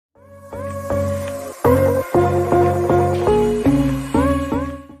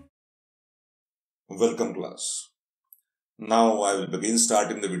Welcome class. Now I will begin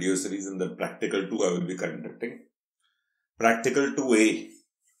starting the video series in the practical 2 I will be conducting. Practical 2A,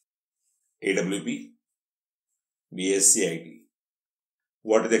 AWP, Bsc.It.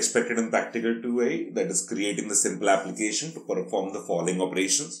 What is expected in practical 2A? That is creating the simple application to perform the following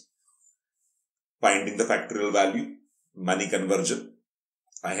operations. Finding the factorial value, money conversion.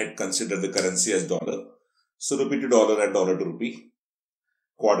 I had considered the currency as dollar. So rupee to dollar and dollar to rupee.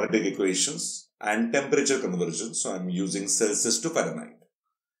 Quadratic equations and temperature conversion. So I'm using Celsius to Fahrenheit.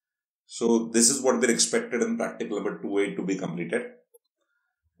 So this is what they're expected in practical number 2A to be completed.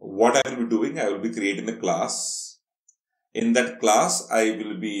 What I will be doing, I will be creating a class. In that class, I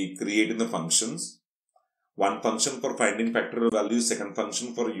will be creating the functions. One function for finding factorial values, second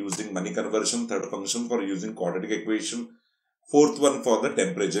function for using money conversion, third function for using quadratic equation, fourth one for the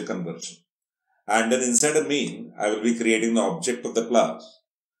temperature conversion. And then inside a main, I will be creating the object of the class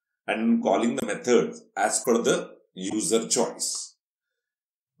and calling the methods as per the user choice.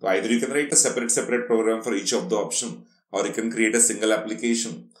 So either you can write a separate program for each of the option, or you can create a single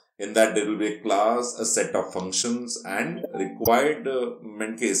application. In that there will be a class, a set of functions and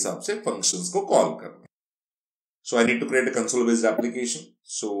requirement के हिसाब से functions को call करना. So I need to create a console based application.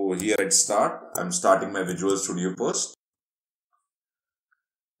 So here at start, I'm starting my Visual Studio first.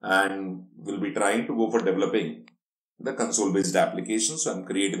 And we'll be trying to go for developing the console based application. So I'm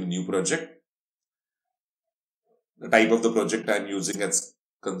creating a new project. The type of the project I'm using as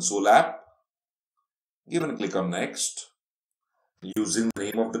console app. Give and click on next. Using the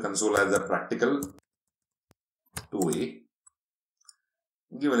name of the console as a practical 2A.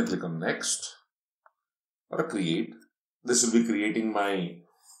 Give and click on next. Or create. This will be creating my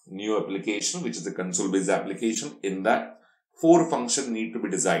new application, which is the console based application. In that, 4 functions need to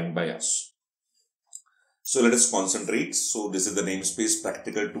be designed by us. So let us concentrate. So this is the namespace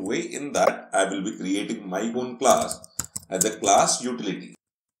practical 2A. In that, I will be creating my own class as a class utility.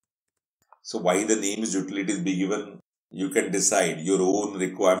 So why the name is utilities be given? You can decide your own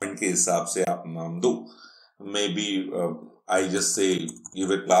requirement के हिसाब से आप नाम दो. Maybe I just say give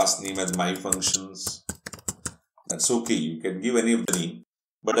a class name as my functions. That's okay. You can give any of the name.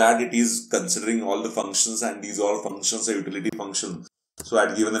 But that it is considering all the functions, and these all functions are utility functions. So I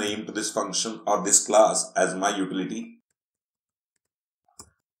had given the name to this function or this class as my utility.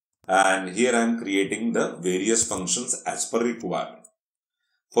 And here I am creating the various functions as per requirement.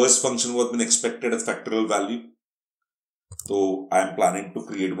 First function was been expected as factorial value. So I am planning to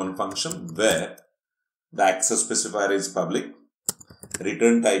create one function where the access specifier is public,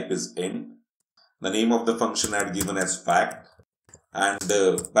 return type is int, the name of the function I had given as fact, and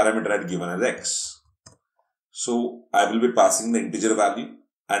the parameter I had given as x. So I will be passing the integer value,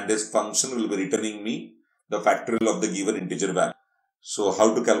 and this function will be returning me the factorial of the given integer value. So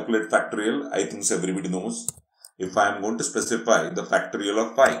how to calculate factorial? I think everybody knows. If I am going to specify the factorial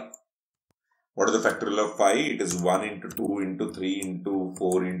of 5. What is the factorial of 5? It is 1 into 2 into 3 into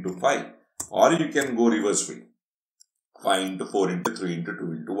 4 into 5. Or you can go reverse way. 5 into 4 into 3 into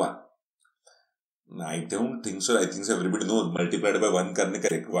 2 into 1. I don't think so. I think everybody knows multiplied by 1 करने का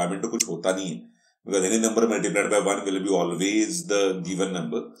requirement तो कुछ होता नहीं है. Because any number multiplied by 1 will be always the given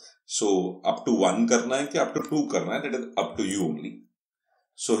number. So up to 1 करना है कि up to 2 करना है, that is up to you only.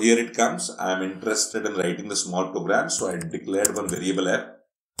 So here it comes. I am interested in writing the small program. So I declared one variable f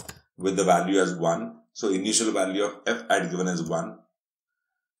with the value as 1. So initial value of f I had given as 1.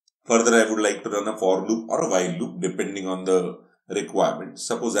 Further, I would like to run a for loop or a while loop depending on the requirement.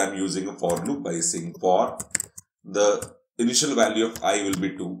 Suppose I am using a for loop by saying for the initial value of I will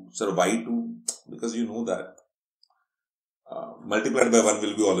be 2. So why 2? Because you know that multiplied by 1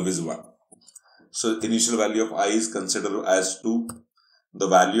 will be always 1. So initial value of I is considered as 2. The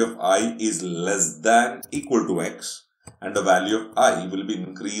value of I is less than equal to x. And the value of I will be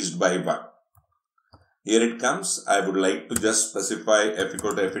increased by 1. Here it comes. I would like to just specify f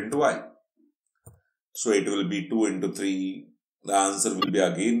equal to f into I. So it will be 2 into 3. The answer will be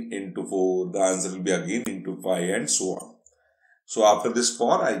again into 4. The answer will be again into 5 and so on. So after this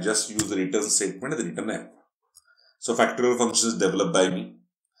for, I just use the return statement as return f. So factorial function is developed by me.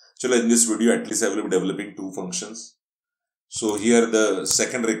 So in this video, at least I will be developing 2 functions. So here the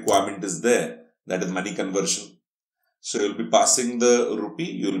second requirement is there. That is money conversion. So you will be passing the rupee,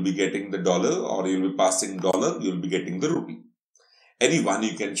 you will be getting the dollar, or you will be passing dollar, you will be getting the rupee. Any one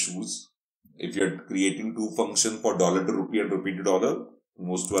you can choose. If you are creating 2 functions for dollar to rupee and rupee to dollar,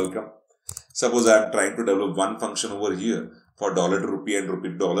 most welcome. Suppose I am trying to develop one function over here for dollar to rupee and rupee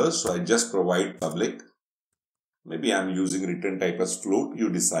to dollar. So I just provide public. Maybe I am using return type as float, you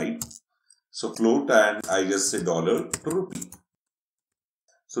decide. So float, and I just say dollar to rupee.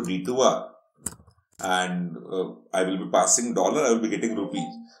 So D2R. and I will be passing dollar, I will be getting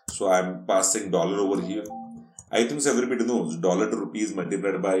rupees. So I am passing dollar over here. I think so everybody knows dollar to rupees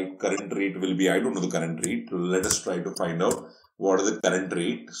multiplied by current rate will be, I don't know the current rate. Let us try to find out what is the current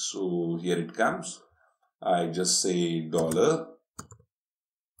rate. So here it comes. I just say dollar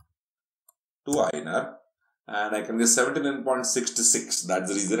to INR and I can get 79.66. That's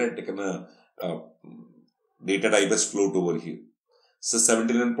the reason I taken a data type as float over here. So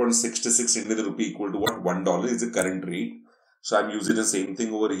 79.66 into the rupee equal to what? $1 is the current rate. So I'm using the same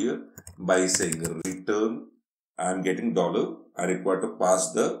thing over here by saying return. I'm getting dollar. I require to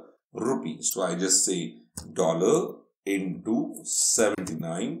pass the rupee. So I just say dollar into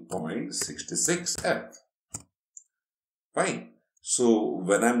 79.66 F. Fine. So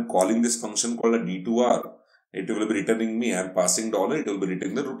when I'm calling this function called a D2R, it will be returning me. I'm passing dollar. It will be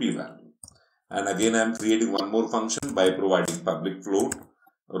returning the rupee value. And again, I'm creating one more function by providing public float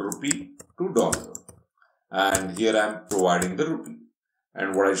rupee to dollar. And here I'm providing the rupee.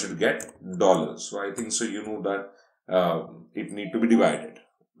 And what I should get? Dollar. So I think so you know that it need to be divided.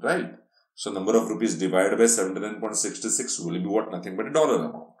 Right? So number of rupees divided by 79.66 will be what? Nothing but a dollar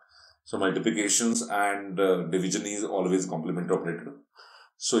amount. So multiplications and division is always complementary operator.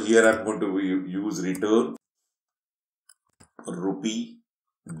 So here I'm going to use return rupee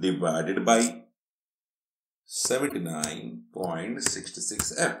divided by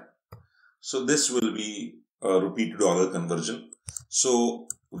 79.66 M. So this will be a rupee to dollar conversion. So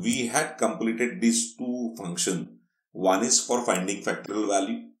we had completed these two functions. One is for finding factorial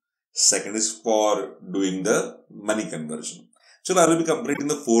value. Second is for doing the money conversion. So I will be completing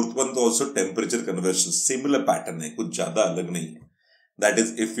the fourth one also, temperature conversion. Similar pattern hai, kuch zyada alag nahi hai. That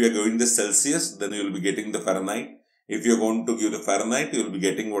is, if you are going the Celsius, then you will be getting the Fahrenheit. If you are going to give the Fahrenheit, you will be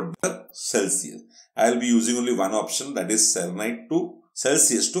getting what? The Celsius. I will be using only one option, that is Fahrenheit to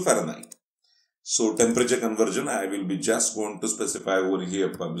Celsius to Fahrenheit. So temperature conversion, I will be just going to specify over here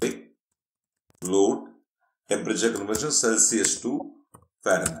public float temperature conversion Celsius to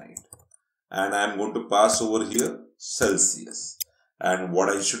Fahrenheit. And I am going to pass over here Celsius. And what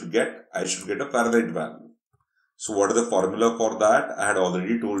I should get? I should get a Fahrenheit value. So what is the formula for that? I had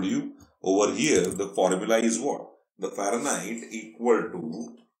already told you. Over here, the formula is what? The Fahrenheit equal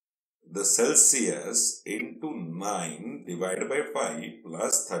to the Celsius into 9 divided by 5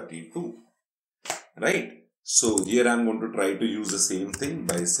 plus 32. Right? So here I am going to try to use the same thing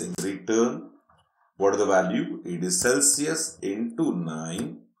by saying return. What is the value? It is Celsius into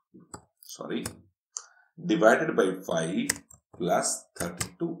 9. Divided by 5 plus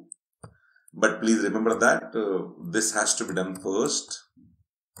 32. But please remember that this has to be done first,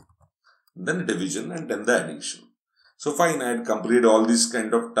 then division and then the addition. So fine, I had completed all these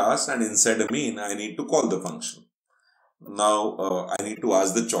kind of tasks and inside a main I need to call the function. Now I need to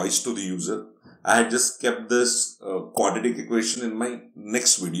ask the choice to the user. I had just kept this quadratic equation in my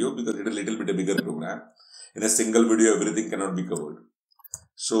next video because it is a little bit a bigger program. In a single video everything cannot be covered.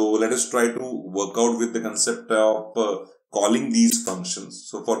 So let us try to work out with the concept of calling these functions.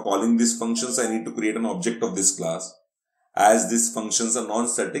 So for calling these functions, I need to create an object of this class. As these functions are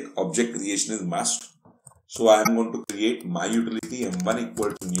non-static, object creation is must. So I am going to create my utility m1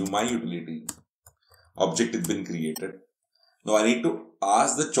 equal to new my utility. Object has been created. Now I need to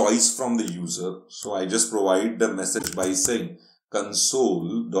ask the choice from the user. So I just provide the message by saying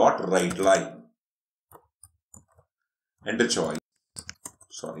console.writeLine. Enter choice.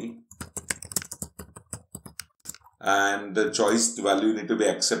 And the choice value need to be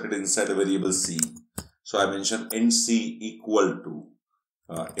accepted inside a variable C. So I mentioned int C equal to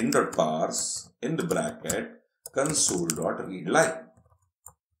int.parse in the bracket console.readLine.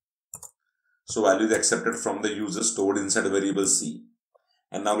 So value is accepted from the user stored inside a variable C.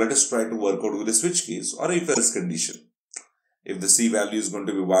 And now let us try to work out with a switch case or if else condition. If the C value is going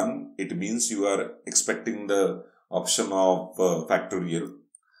to be 1, it means you are expecting the option of factorial.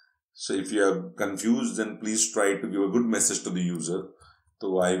 So if you are confused, then please try to give a good message to the user.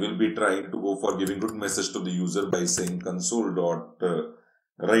 So I will be trying to go for giving good message to the user by saying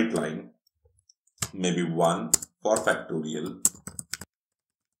console.writeLine, maybe 1 for factorial,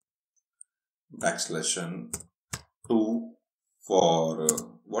 backslash 2 for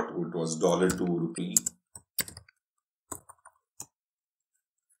what it was $2 rupee,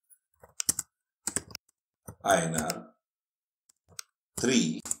 INR,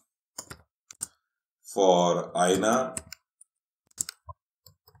 3 for INR,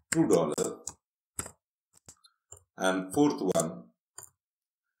 $2, and fourth one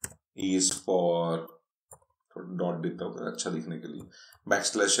is for dot data अच्छा दिखने के लिए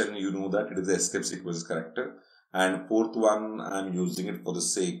backslash n, you know that it is the escape sequence character, And fourth one, I'm using it for the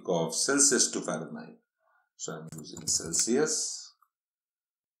sake of Celsius to Fahrenheit. So I'm using Celsius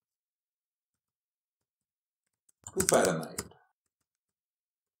to Fahrenheit.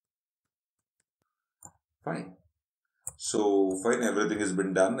 Fine. So fine, everything has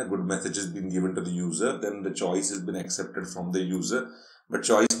been done. A good message has been given to the user. Then the choice has been accepted from the user. But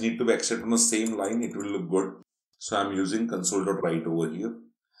choice need to be accepted on the same line. It will look good. So I'm using console.write over here.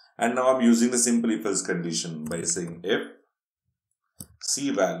 And now I'm using the simple if else condition by saying if C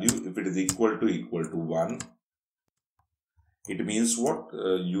value, if it is equal to 1, it means what?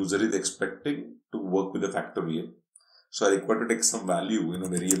 User is expecting to work with the factorial. So I require to take some value in a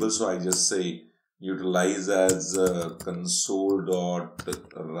variable. So I just say utilize as console.write,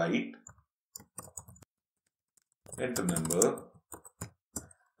 enter number,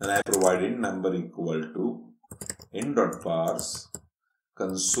 and I provide int number equal to int.parse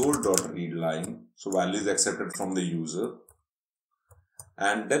console.readline. So value is accepted from the user,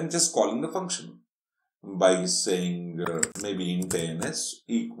 and then just calling the function by saying maybe int ans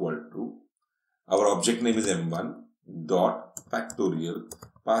equal to our object name is m1 dot factorial,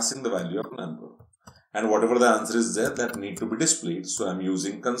 passing the value of number, and whatever the answer is there that need to be displayed. So I'm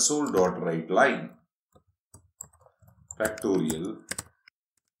using console.writeLine factorial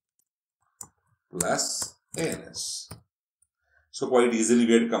plus ans. So quite easily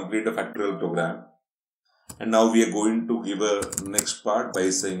we had complete a factorial program. And now we are going to give a next part by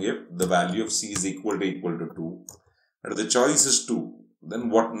saying if the value of C is equal to 2, and the choice is 2, then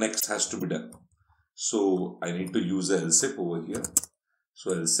what next has to be done? So I need to use a else if over here.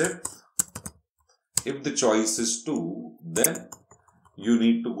 So else if the choice is 2, then you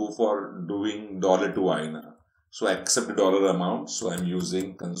need to go for doing $to INR. So accept dollar amount. So I'm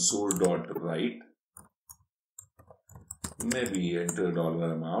using console.write, maybe enter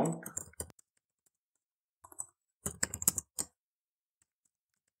dollar amount,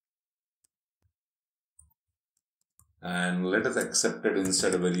 and let us accept it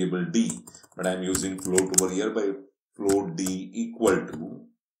instead of variable d, but I am using float over here by float d equal to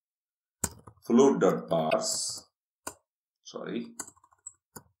float.parse,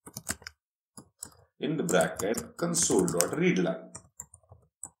 in the bracket console.readline,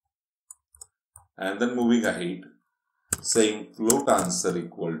 and then moving ahead saying float answer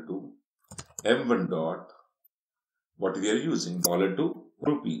equal to m1 dot, what we are using, $to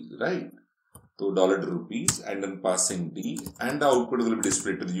rupees, right? So $to rupees, and then passing d, and the output will be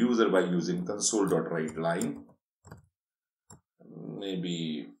displayed to the user by using console.writeLine,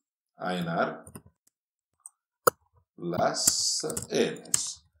 maybe INR plus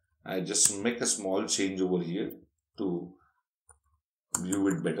ans. I just make a small change over here to view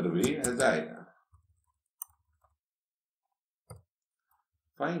it better way as INR.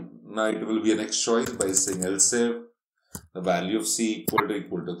 Fine. Now it will be a next choice by saying else if the value of C equal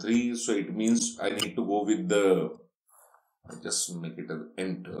to 3. So it means I need to go with the, just make it as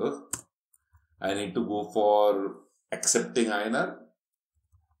enter. I need to go for accepting INR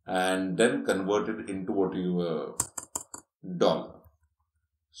and then convert it into what you dollar.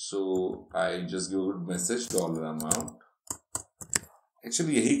 So I just give a message dollar amount.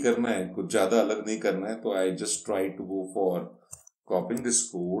 Actually यही करना है, कुछ ज़्यादा अलग नहीं करना है, तो I just try to go for copying this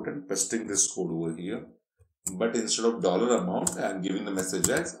code and pasting this code over here. But instead of dollar amount, I am giving the message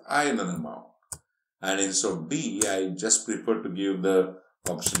as INR amount. And instead of D, I just prefer to give the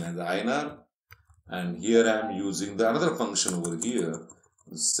option as INR. And here I am using the another function over here,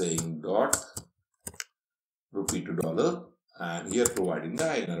 saying dot rupee to dollar, and here providing the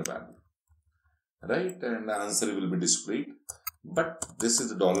INR value. Right? And the answer will be displayed. But this is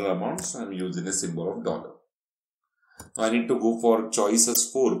the dollar amount, so I am using a symbol of dollar. Now I need to go for choice as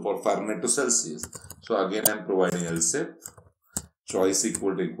 4 for Fahrenheit to Celsius. So again I am providing else if choice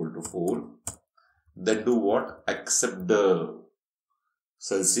equal to 4. Then do what? Accept the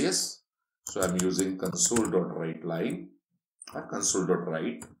Celsius. So I am using console.writeLine or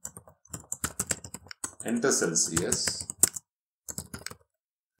console.write, enter Celsius.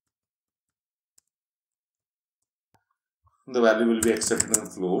 The value will be accepted in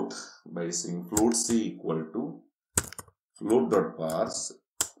float by saying float C equal to float.parse,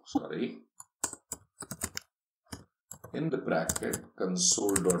 in the bracket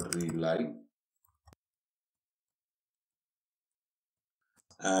console.readline,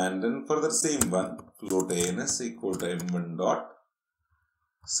 and then for the same one float ans equal to m1 dot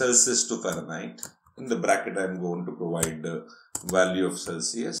Celsius to Fahrenheit. In the bracket I am going to provide the value of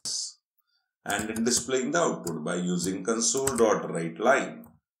Celsius and then displaying the output by using console.writeLine,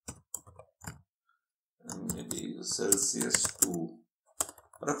 maybe Celsius to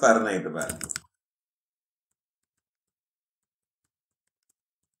or a Fahrenheit value.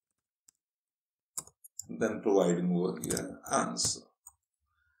 then providing over here answer.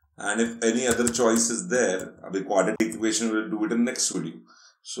 And if any other choice is there, the quadratic equation will do it in next video.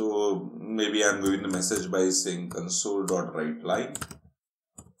 So maybe I'm giving a message by saying console.writeLine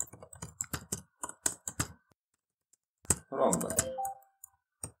wrong value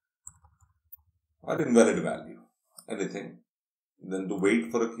or invalid value, anything. Then to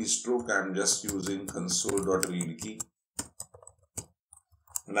wait for a keystroke, I'm just using console.readKey.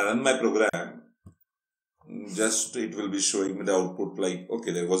 When I run my program, just it will be showing me the output like,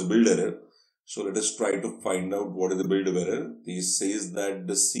 okay, there was a build error. So let us try to find out what is the build error. This says that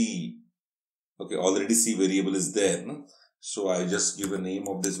the C, okay, already C variable is there. No? So I just give a name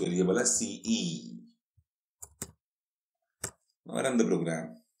of this variable as CE. Now I run the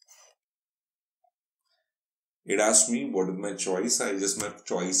program. It asked me what is my choice. My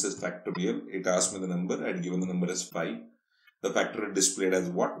choice is factorial. It asked me the number. I had given the number as 5. The factorial displayed as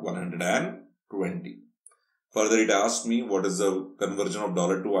what? 120. Further, it asked me what is the conversion of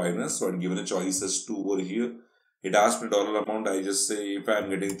dollar to INR. So I had given a choice as 2 over here. It asked me dollar amount. I just say if I am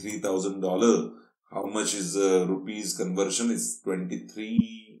getting $3,000, how much is the rupees conversion? Is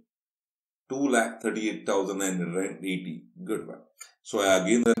 2,38,980. Good one. So I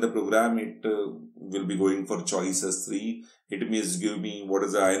again run the program. It will be going for choice as 3. It means give me what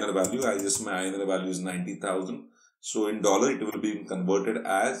is the INR value. My INR value is 90,000. So in dollar, it will be converted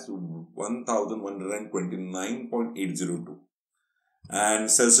as 1,129.802. And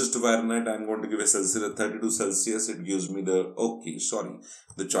Celsius to Fahrenheit, I'm going to give a Celsius at 32 Celsius. It gives me the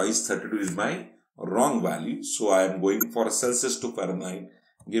the choice 32 is my wrong value. So I am going for Celsius to Fahrenheit.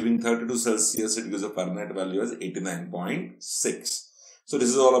 Giving 32 Celsius, it gives a Fahrenheit value as 89.6. So this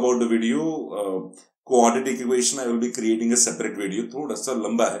is all about the video. Quadratic equation, I will be creating a separate video. Thoda sa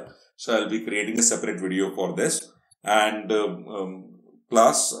lamba hai. So I will be creating a separate video for this. And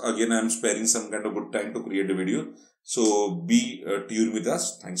class, again, I am sparing some kind of good time to create a video. So be tuned with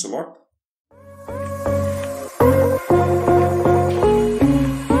us. Thanks a lot.